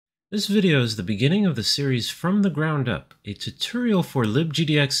This video is the beginning of the series From the Ground Up, a tutorial for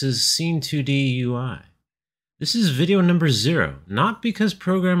libGDX's Scene2D UI. This is video number 0, not because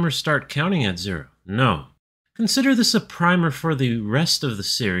programmers start counting at 0, no. Consider this a primer for the rest of the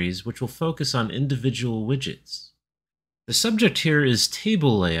series, which will focus on individual widgets. The subject here is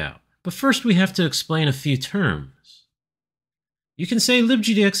table layout, but first we have to explain a few terms. You can say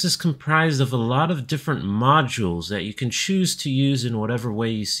libGDX is comprised of a lot of different modules that you can choose to use in whatever way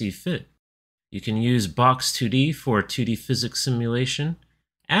you see fit. You can use Box2D for 2D physics simulation,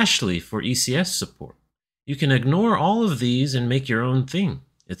 Ashley for ECS support. You can ignore all of these and make your own thing.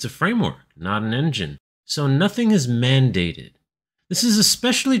 It's a framework, not an engine, so nothing is mandated. This is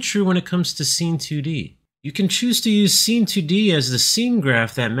especially true when it comes to Scene2D. You can choose to use Scene2D as the scene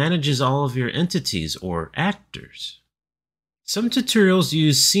graph that manages all of your entities or actors. Some tutorials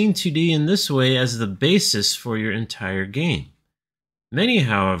use Scene2D in this way as the basis for your entire game. Many,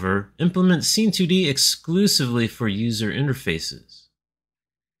 however, implement Scene2D exclusively for user interfaces.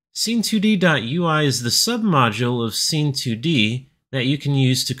 Scene2D.UI is the submodule of Scene2D that you can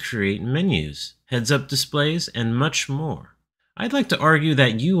use to create menus, heads-up displays, and much more. I'd like to argue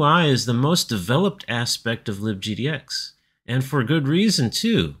that UI is the most developed aspect of libGDX, and for good reason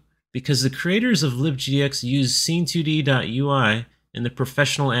too, because the creators of libGDX use Scene2D.UI in the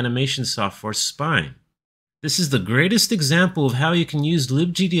professional animation software Spine. This is the greatest example of how you can use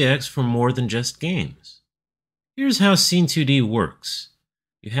libGDX for more than just games. Here's how Scene2D works.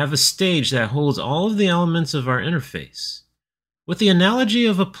 You have a stage that holds all of the elements of our interface. With the analogy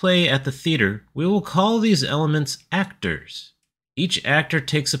of a play at the theater, we will call these elements actors. Each actor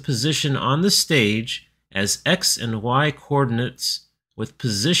takes a position on the stage as X and Y coordinates, with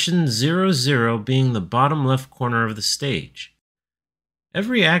position 0, 0 being the bottom left corner of the stage.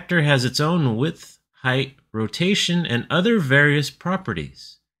 Every actor has its own width, height, rotation, and other various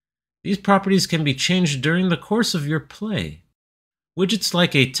properties. These properties can be changed during the course of your play. Widgets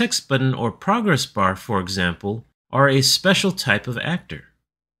like a text button or progress bar, for example, are a special type of actor.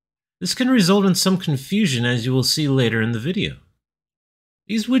 This can result in some confusion, as you will see later in the video.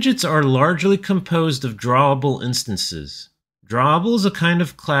 These widgets are largely composed of drawable instances. Drawable is a kind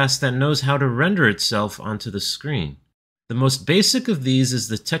of class that knows how to render itself onto the screen. The most basic of these is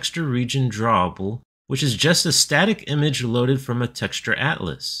the texture region drawable, which is just a static image loaded from a texture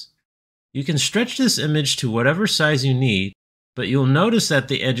atlas. You can stretch this image to whatever size you need, but you'll notice that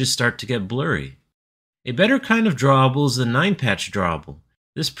the edges start to get blurry. A better kind of drawable is the 9-patch drawable.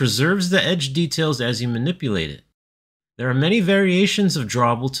 This preserves the edge details as you manipulate it. There are many variations of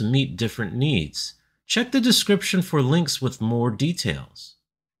drawable to meet different needs. Check the description for links with more details.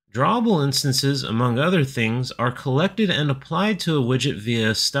 Drawable instances, among other things, are collected and applied to a widget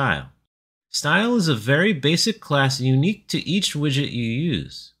via style. Style is a very basic class unique to each widget you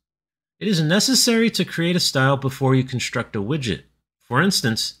use. It is necessary to create a style before you construct a widget. For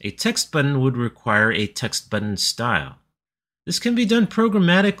instance, a text button would require a text button style. This can be done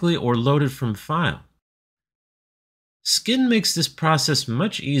programmatically or loaded from file. Skin makes this process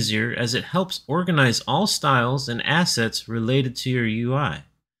much easier as it helps organize all styles and assets related to your UI.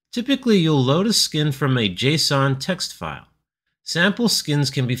 Typically, you'll load a skin from a JSON text file. Sample skins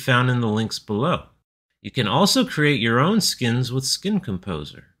can be found in the links below. You can also create your own skins with Skin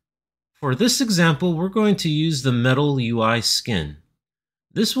Composer. For this example, we're going to use the Metal UI skin.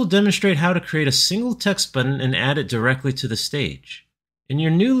 This will demonstrate how to create a single text button and add it directly to the stage. In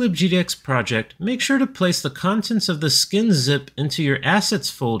your new libGDX project, make sure to place the contents of the skin zip into your assets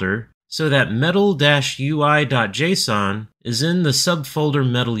folder so that metal-ui.json is in the subfolder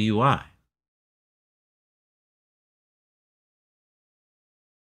Metal UI.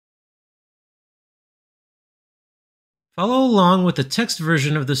 Follow along with the text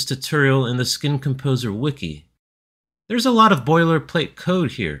version of this tutorial in the Skin Composer wiki. There's a lot of boilerplate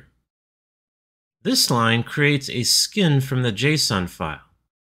code here. This line creates a skin from the JSON file,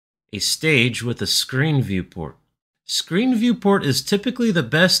 a stage with a screen viewport. Screen viewport is typically the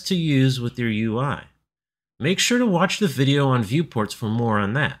best to use with your UI. Make sure to watch the video on viewports for more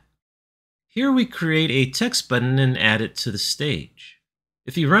on that. Here we create a text button and add it to the stage.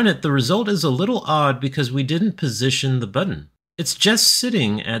 If you run it, the result is a little odd because we didn't position the button. It's just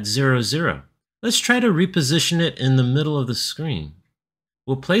sitting at 0, 0. Let's try to reposition it in the middle of the screen.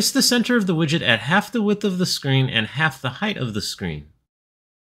 We'll place the center of the widget at half the width of the screen and half the height of the screen.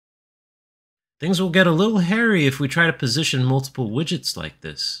 Things will get a little hairy if we try to position multiple widgets like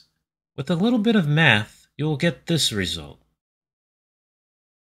this. With a little bit of math, you will get this result.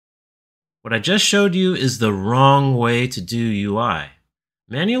 What I just showed you is the wrong way to do UI.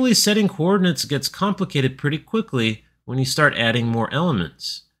 Manually setting coordinates gets complicated pretty quickly when you start adding more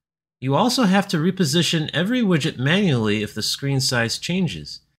elements. You also have to reposition every widget manually if the screen size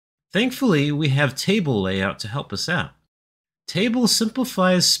changes. Thankfully, we have table layout to help us out. Table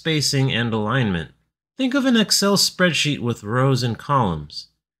simplifies spacing and alignment. Think of an Excel spreadsheet with rows and columns.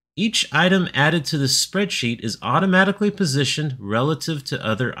 Each item added to the spreadsheet is automatically positioned relative to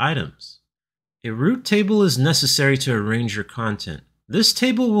other items. A root table is necessary to arrange your content. This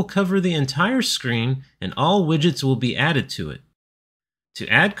table will cover the entire screen and all widgets will be added to it. To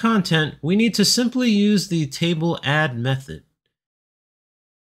add content, we need to simply use the table add method.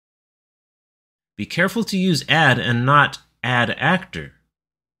 Be careful to use add and not add actor.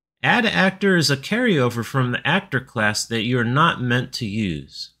 Add actor is a carryover from the actor class that you are not meant to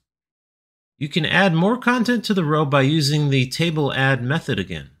use. You can add more content to the row by using the table add method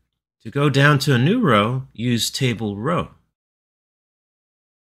again. To go down to a new row, use table row.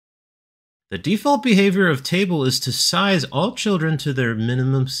 The default behavior of table is to size all children to their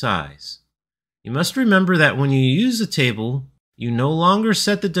minimum size. You must remember that when you use a table, you no longer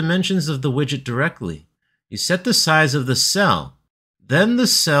set the dimensions of the widget directly. You set the size of the cell. Then the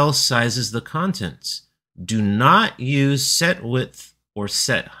cell sizes the contents. Do not use set width or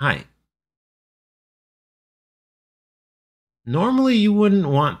set height. Normally, you wouldn't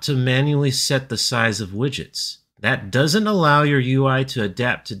want to manually set the size of widgets. That doesn't allow your UI to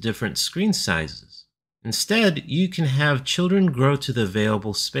adapt to different screen sizes. Instead, you can have children grow to the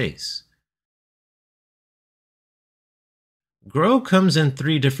available space. Grow comes in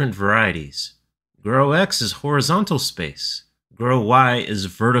 3 different varieties. Grow X is horizontal space, Grow Y is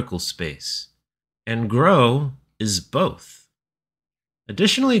vertical space, and Grow is both.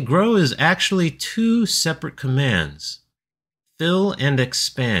 Additionally, Grow is actually 2 separate commands, fill and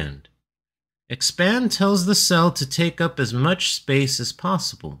expand. Expand tells the cell to take up as much space as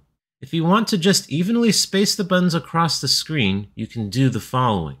possible. If you want to just evenly space the buttons across the screen, you can do the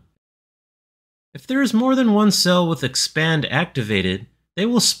following. If there is more than one cell with expand activated, they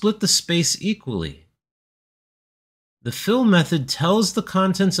will split the space equally. The fill method tells the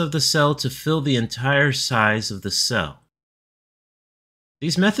contents of the cell to fill the entire size of the cell.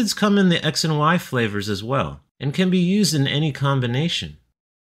 These methods come in the X and Y flavors as well, and can be used in any combination.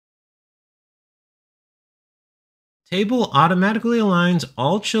 Table automatically aligns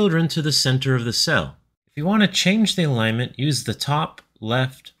all children to the center of the cell. If you want to change the alignment, use the top,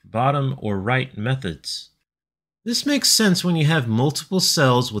 left, bottom, or right methods. This makes sense when you have multiple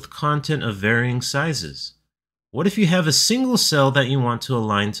cells with content of varying sizes. What if you have a single cell that you want to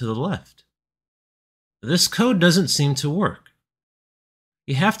align to the left? This code doesn't seem to work.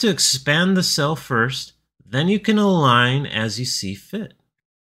 You have to expand the cell first, then you can align as you see fit.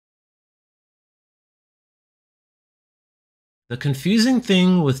 The confusing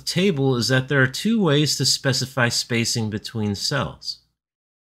thing with table is that there are 2 ways to specify spacing between cells.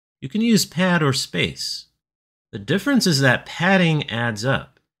 You can use pad or space. The difference is that padding adds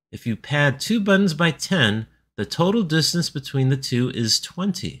up. If you pad 2 buttons by 10, the total distance between the 2 is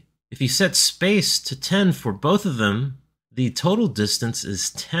 20. If you set space to 10 for both of them, the total distance is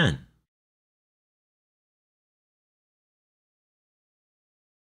 10.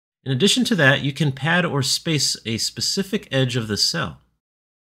 In addition to that, you can pad or space a specific edge of the cell.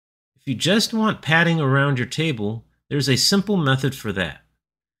 If you just want padding around your table, there's a simple method for that.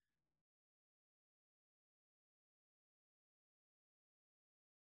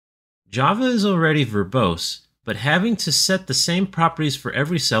 Java is already verbose, but having to set the same properties for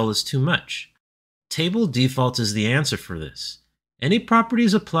every cell is too much. Table default is the answer for this. Any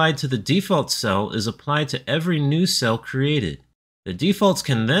properties applied to the default cell is applied to every new cell created. The defaults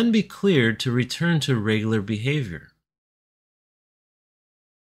can then be cleared to return to regular behavior.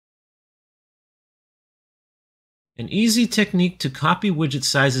 An easy technique to copy widget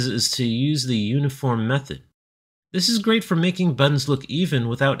sizes is to use the uniform method. This is great for making buttons look even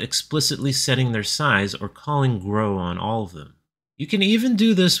without explicitly setting their size or calling grow on all of them. You can even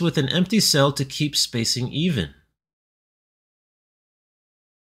do this with an empty cell to keep spacing even.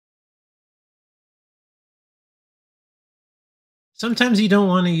 Sometimes you don't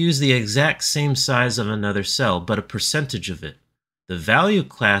want to use the exact same size of another cell, but a percentage of it. The value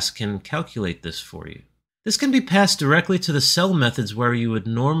class can calculate this for you. This can be passed directly to the cell methods where you would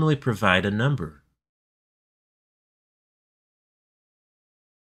normally provide a number.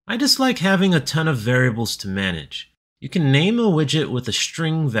 I dislike having a ton of variables to manage. You can name a widget with a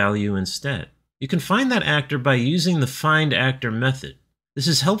string value instead. You can find that actor by using the findActor method. This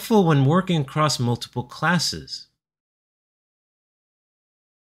is helpful when working across multiple classes.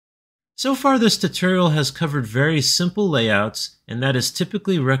 So far, this tutorial has covered very simple layouts, and that is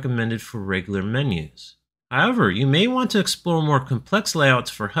typically recommended for regular menus. However, you may want to explore more complex layouts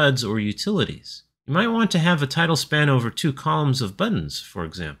for HUDs or utilities. You might want to have a title span over 2 columns of buttons, for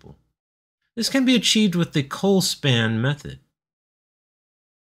example. This can be achieved with the col span method.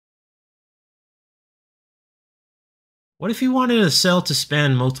 What if you wanted a cell to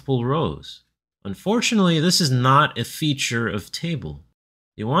span multiple rows? Unfortunately, this is not a feature of table.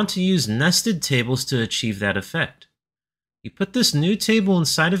 You want to use nested tables to achieve that effect. You put this new table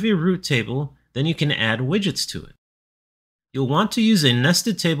inside of a root table, then you can add widgets to it. You'll want to use a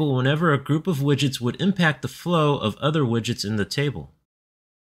nested table whenever a group of widgets would impact the flow of other widgets in the table.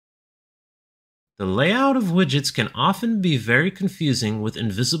 The layout of widgets can often be very confusing with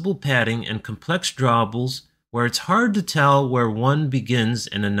invisible padding and complex drawables where it's hard to tell where one begins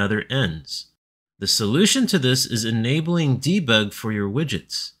and another ends. The solution to this is enabling debug for your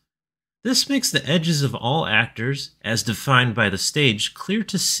widgets. This makes the edges of all actors, as defined by the stage, clear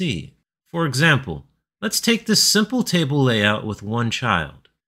to see. For example, let's take this simple table layout with one child.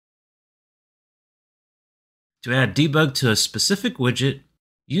 To add debug to a specific widget,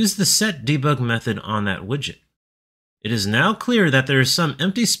 use the setDebug method on that widget. It is now clear that there is some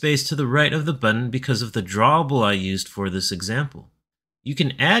empty space to the right of the button because of the drawable I used for this example. You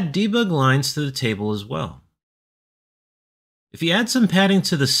can add debug lines to the table as well. If you add some padding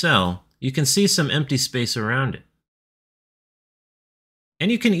to the cell, you can see some empty space around it.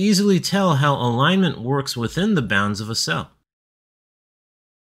 And you can easily tell how alignment works within the bounds of a cell.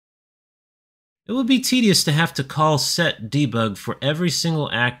 It will be tedious to have to call setDebug for every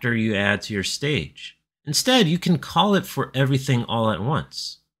single actor you add to your stage. Instead, you can call it for everything all at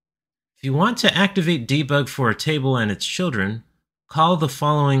once. If you want to activate debug for a table and its children, call the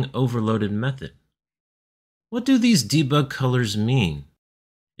following overloaded method. What do these debug colors mean?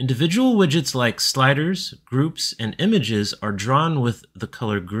 Individual widgets like sliders, groups, and images are drawn with the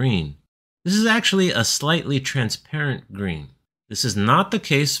color green. This is actually a slightly transparent green. This is not the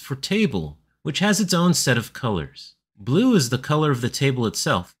case for table, which has its own set of colors. Blue is the color of the table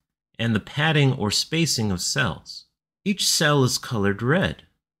itself, and the padding or spacing of cells. Each cell is colored red.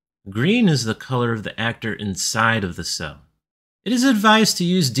 Green is the color of the actor inside of the cell. It is advised to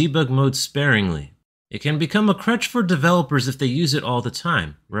use debug mode sparingly. It can become a crutch for developers if they use it all the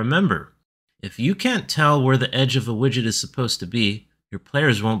time. Remember, if you can't tell where the edge of a widget is supposed to be, your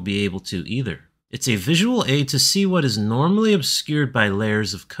players won't be able to either. It's a visual aid to see what is normally obscured by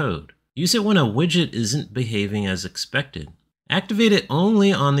layers of code. Use it when a widget isn't behaving as expected. Activate it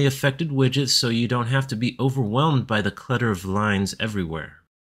only on the affected widgets so you don't have to be overwhelmed by the clutter of lines everywhere.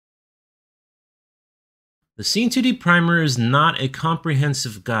 The Scene2D Primer is not a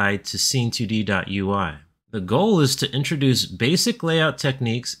comprehensive guide to Scene2D.ui. The goal is to introduce basic layout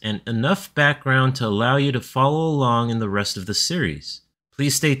techniques and enough background to allow you to follow along in the rest of the series.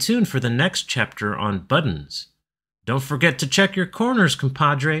 Please stay tuned for the next chapter on buttons. Don't forget to check your corners,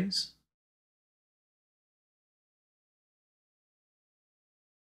 compadres!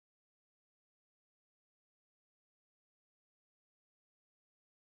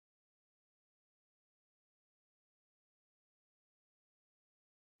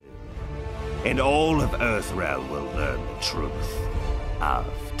 And all of Earthrealm will learn the truth of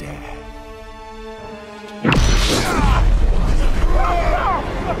death.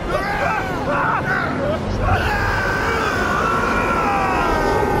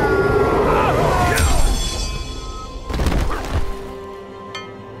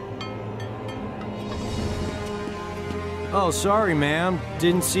 Oh, sorry, ma'am.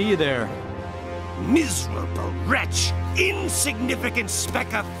 Didn't see you there. Miserable wretch! Insignificant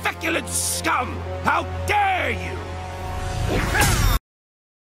speck of feculent scum! How dare you!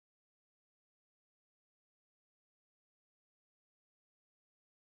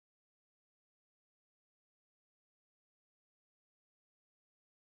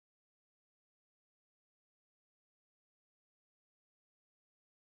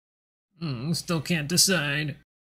 Still can't decide.